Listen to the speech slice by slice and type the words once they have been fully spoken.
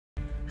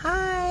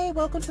Hey,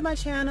 welcome to my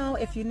channel.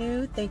 If you're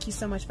new, thank you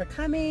so much for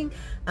coming.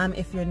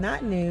 If you're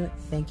not new,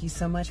 thank you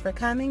so much for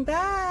coming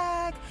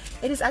back.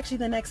 It is actually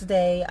the next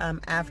day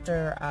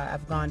after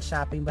I've gone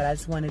shopping, but I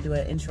just want to do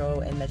an intro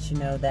and let you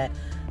know that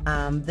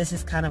this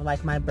is kind of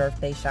like my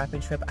birthday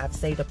shopping trip. I've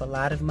saved up a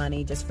lot of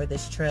money just for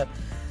this trip,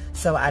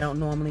 so I don't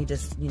normally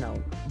just, you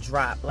know,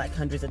 drop like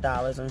hundreds of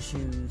dollars on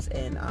shoes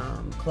and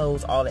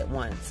clothes all at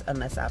once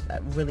unless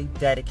I've really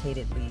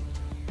dedicatedly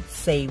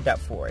saved up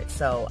for it.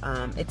 So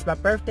it's my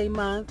birthday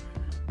month.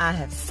 I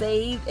have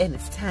saved and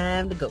it's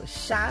time to go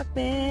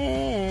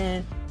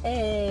shopping.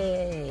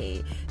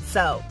 Hey,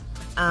 so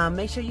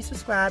make sure you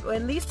subscribe, or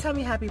at least tell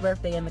me happy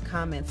birthday in the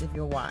comments if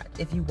you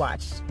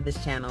watch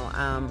this channel,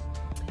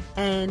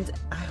 and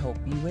I hope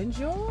you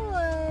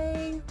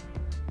enjoy.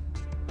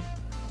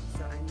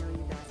 So I know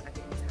you guys are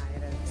getting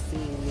tired of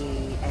seeing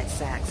me at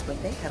Saks,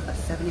 but they have a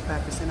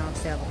 75% off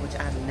sale, which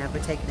I've never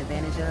taken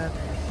advantage of.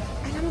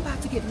 And I'm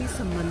about to get me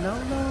some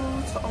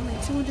Manolos for only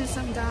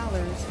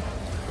 $200-something.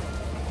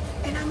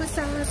 And I'm a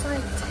size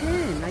like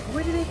 10. Like,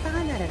 where do they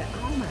find that at?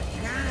 Oh my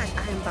gosh,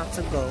 I am about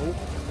to go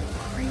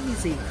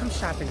crazy. Come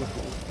shopping with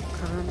me.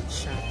 Come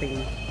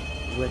shopping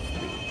with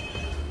me.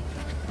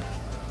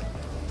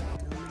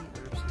 So many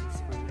options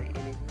for my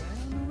interview. I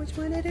don't know which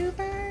one to do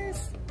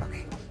first.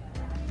 Okay.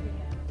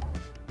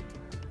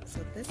 So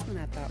this one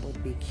I thought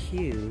would be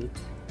cute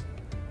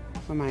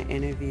for my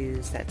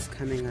interviews that's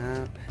coming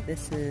up.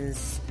 This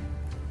is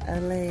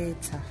LA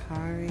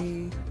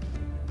Tahari.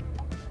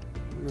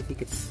 I don't know if you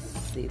could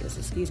see this.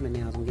 Excuse my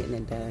nails, I'm getting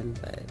it done,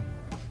 but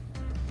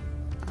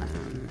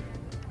and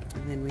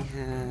then we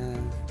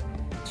have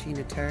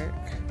China Turk.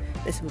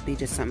 This would be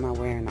just something I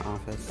wear in the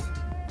office.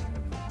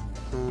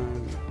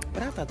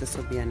 But I thought this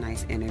would be a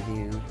nice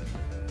interview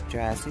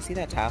dress. You see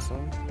that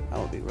tassel? That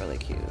would be really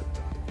cute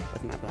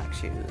with my black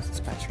shoes. It's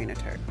by China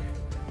Turk.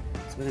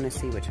 So we're gonna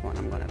see which one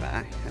I'm gonna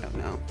buy. I don't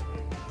know.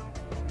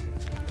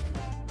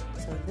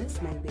 So this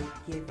maybe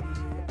give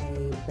you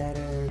a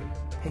better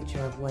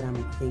picture of what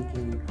I'm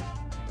thinking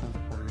of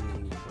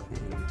buying for the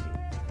interview.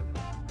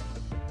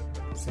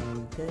 So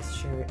this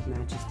shirt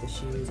matches the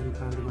shoes I'm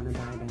probably going to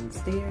buy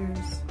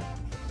downstairs.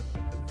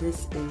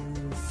 This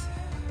is,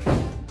 I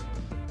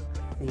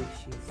think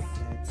she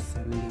said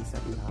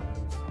 $70-something.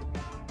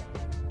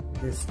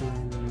 This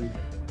one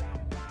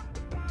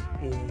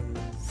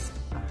is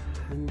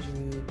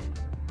 $119,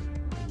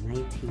 I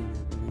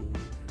believe.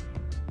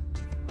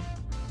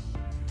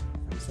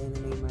 If I'm saying the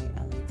name right,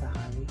 Ali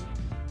Tahari.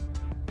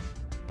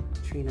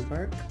 Trina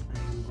Burke, I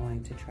am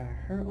going to try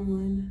her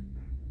on.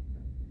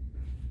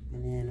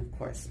 And then, of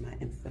course, my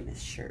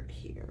infamous shirt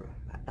here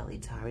by Ellie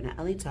Tahari. Now,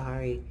 Ellie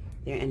Tahari,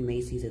 they're in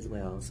Macy's as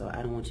well, so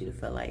I don't want you to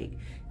feel like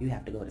you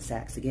have to go to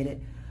Saks to get it.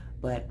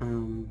 But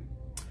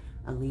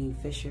Aline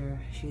Fisher,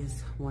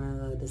 she's one of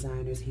the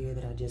designers here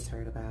that I just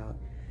heard about.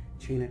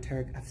 Trina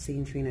Turk, I've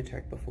seen Trina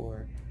Turk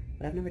before,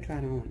 but I've never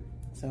tried on.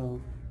 So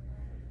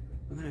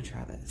I'm gonna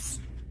try this.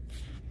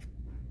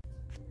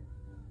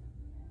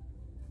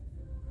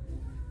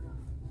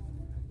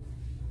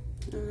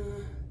 I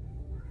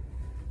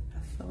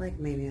feel like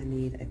maybe I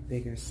need a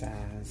bigger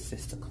size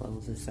just to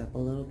close this up a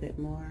little bit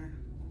more,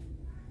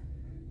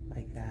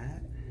 like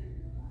that.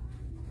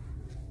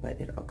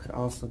 But it could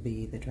also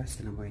be the dress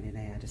that I'm wearing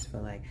today. I just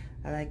feel like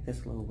I like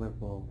this little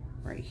ripple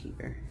right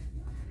here.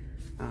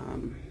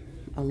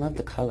 I love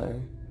the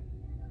color.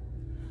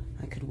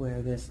 I could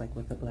wear this like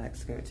with a black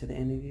skirt to the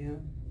interview.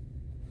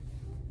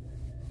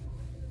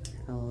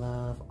 I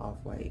love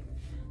off-white.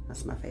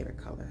 That's my favorite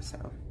color,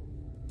 so.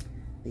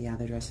 The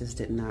other dresses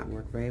did not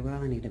work very well.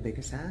 I need a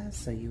bigger size,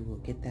 so you will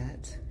get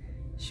that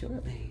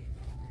shortly.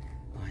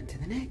 On to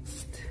the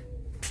next.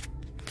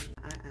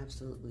 I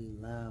absolutely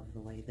love the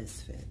way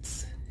this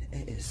fits.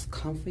 It is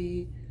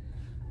comfy.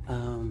 I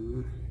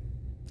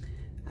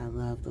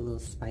love the little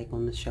spike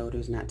on the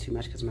shoulders, not too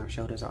much because my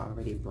shoulders are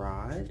already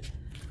broad.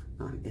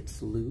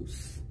 It's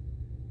loose.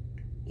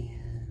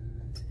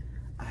 And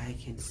I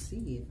can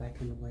see if I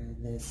can wear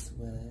this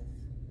with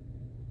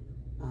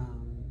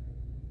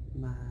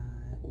my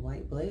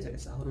white blazer.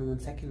 So hold on 1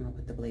 second, I'll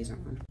put the blazer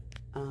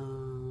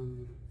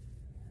on.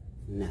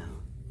 No,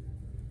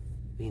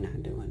 we're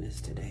not doing this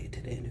today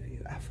to the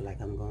interview. I feel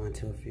like I'm going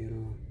to a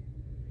funeral,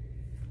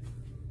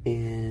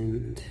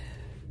 and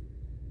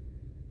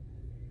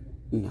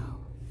no,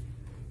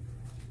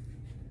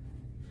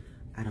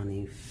 I don't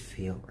even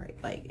feel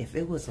right. Like, if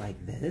it was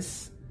like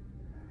this,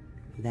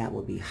 that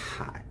would be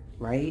hot,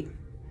 right?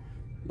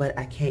 But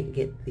I can't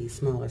get the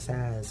smaller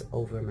size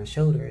over my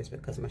shoulders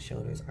because my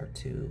shoulders are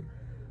too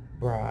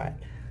broad.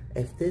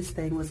 If this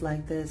thing was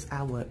like this,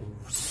 I would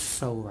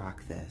so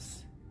rock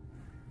this,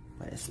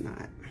 but it's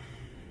not.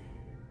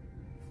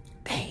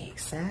 Dang,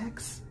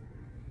 Saks.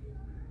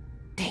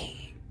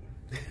 Dang.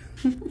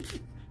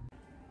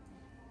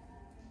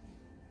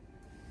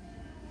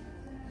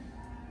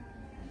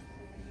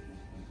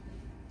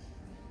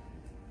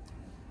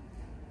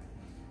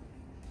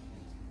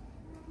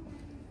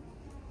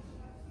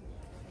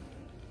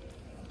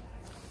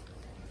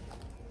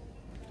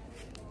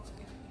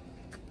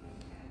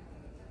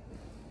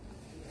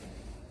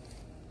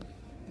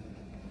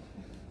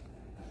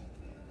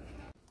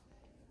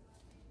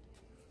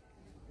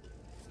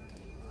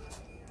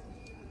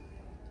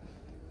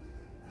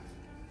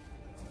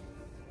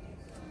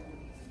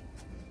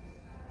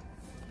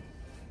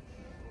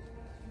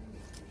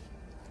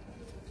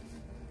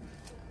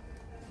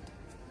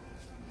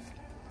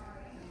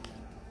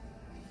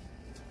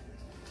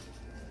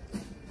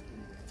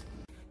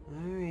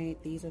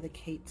 These are the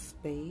Kate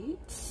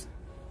Spades.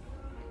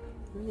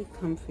 Really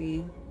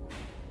comfy.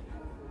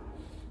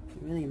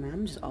 Really, man,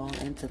 I'm just all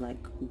into like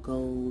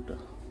gold,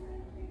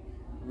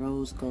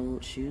 rose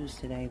gold shoes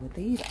today. But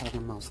these are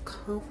the most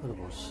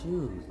comfortable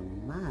shoes.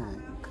 My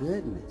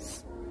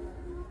goodness.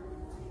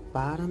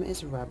 Bottom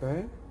is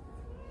rubber.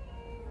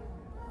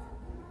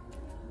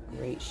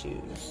 Great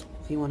shoes.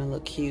 If you want to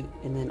look cute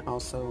and then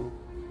also,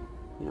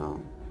 you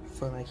know,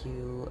 feel like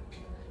you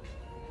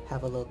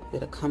have a little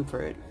bit of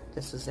comfort,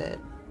 this is it.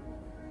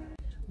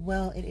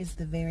 Well, it is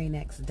the very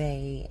next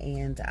day,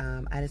 and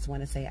I just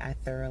want to say I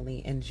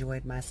thoroughly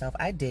enjoyed myself.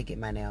 I did get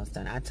my nails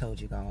done. I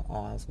told you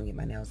all I was going to get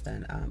my nails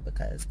done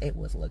because it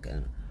was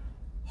looking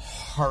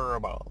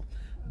horrible.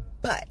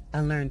 But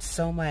I learned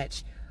so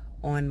much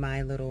on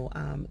my little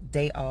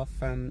day off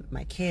from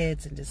my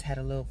kids and just had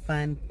a little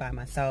fun by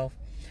myself.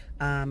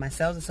 My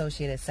sales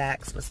associate at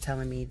Saks was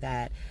telling me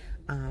that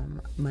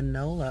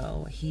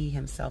Manolo, he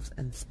himself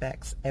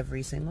inspects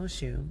every single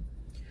shoe.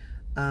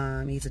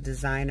 He's a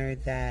designer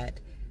that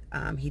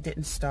he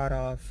didn't start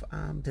off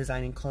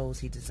designing clothes,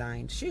 he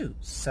designed shoes.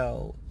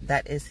 So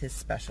that is his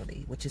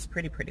specialty, which is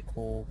pretty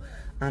cool.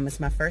 It's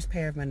my first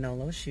pair of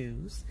Manolo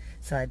shoes,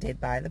 so I did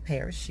buy the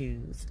pair of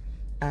shoes.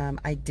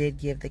 I did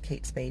give the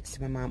Kate Spades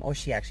to my mom, or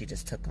she actually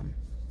just took them.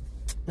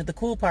 But the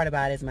cool part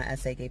about it is my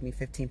SA gave me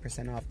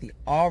 15% off the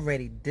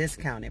already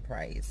discounted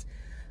price.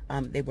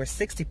 They were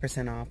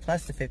 60% off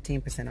plus the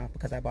 15% off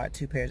because I bought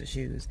 2 pairs of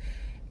shoes.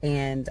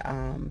 And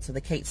so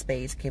the Kate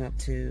Spades came up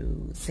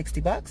to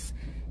 60 bucks,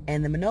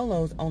 and the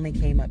Manolos only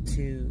came up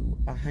to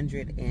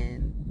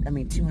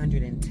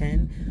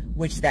 210,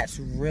 which that's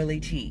really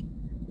cheap.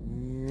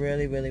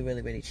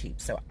 Really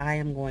cheap. So I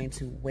am going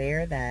to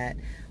wear that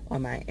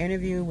on my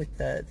interview with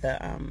the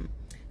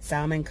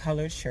salmon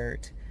colored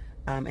shirt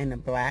and a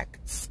black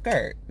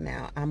skirt.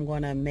 Now I'm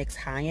going to mix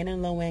high end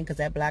and low end because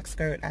that black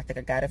skirt, I think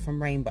I got it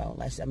from Rainbow.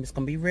 I'm just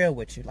going to be real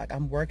with you. Like,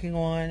 I'm working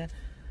on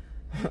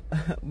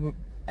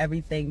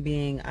everything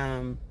being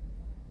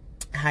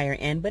higher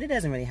end, but it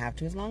doesn't really have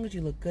to. As long as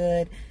you look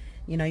good,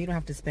 you know, you don't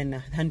have to spend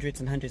hundreds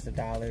and hundreds of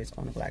dollars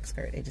on a black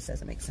skirt. It just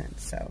doesn't make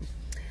sense. So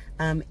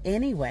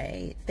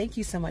anyway, thank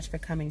you so much for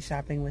coming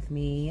shopping with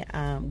me,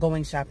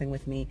 going shopping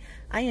with me.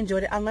 I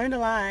enjoyed it. I learned a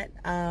lot.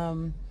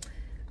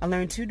 I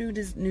learned 2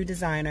 new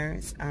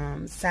designers.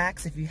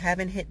 Saks, if you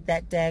haven't hit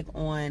that dag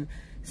on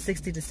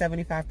 60 to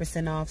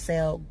 75% off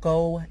sale,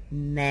 go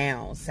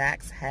now.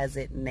 Saks has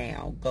it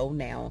now. Go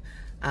now.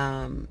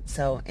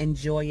 So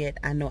enjoy it.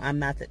 I know I'm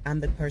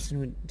the person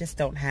who just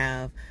don't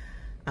have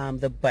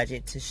the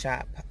budget to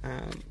shop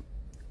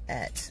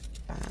at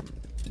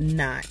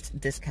not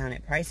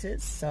discounted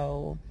prices.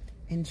 So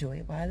enjoy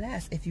it while it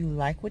lasts. If you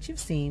like what you've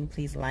seen,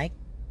 please like,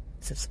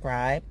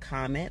 subscribe,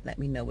 comment, let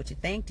me know what you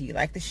think. Do you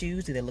like the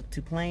shoes? Do they look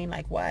too plain?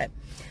 Like what?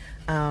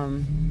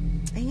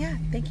 And yeah,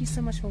 thank you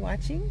so much for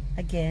watching.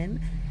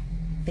 Again,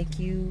 thank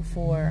you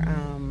for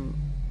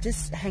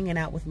just hanging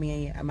out with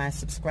me. My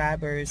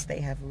subscribers,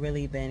 they have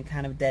really been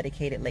kind of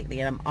dedicated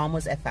lately, and I'm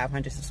almost at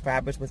 500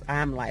 subscribers, which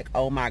I'm like,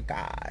 oh my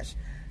gosh,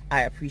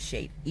 I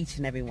appreciate each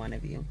and every one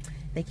of you.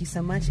 Thank you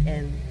so much,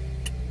 and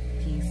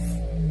peace.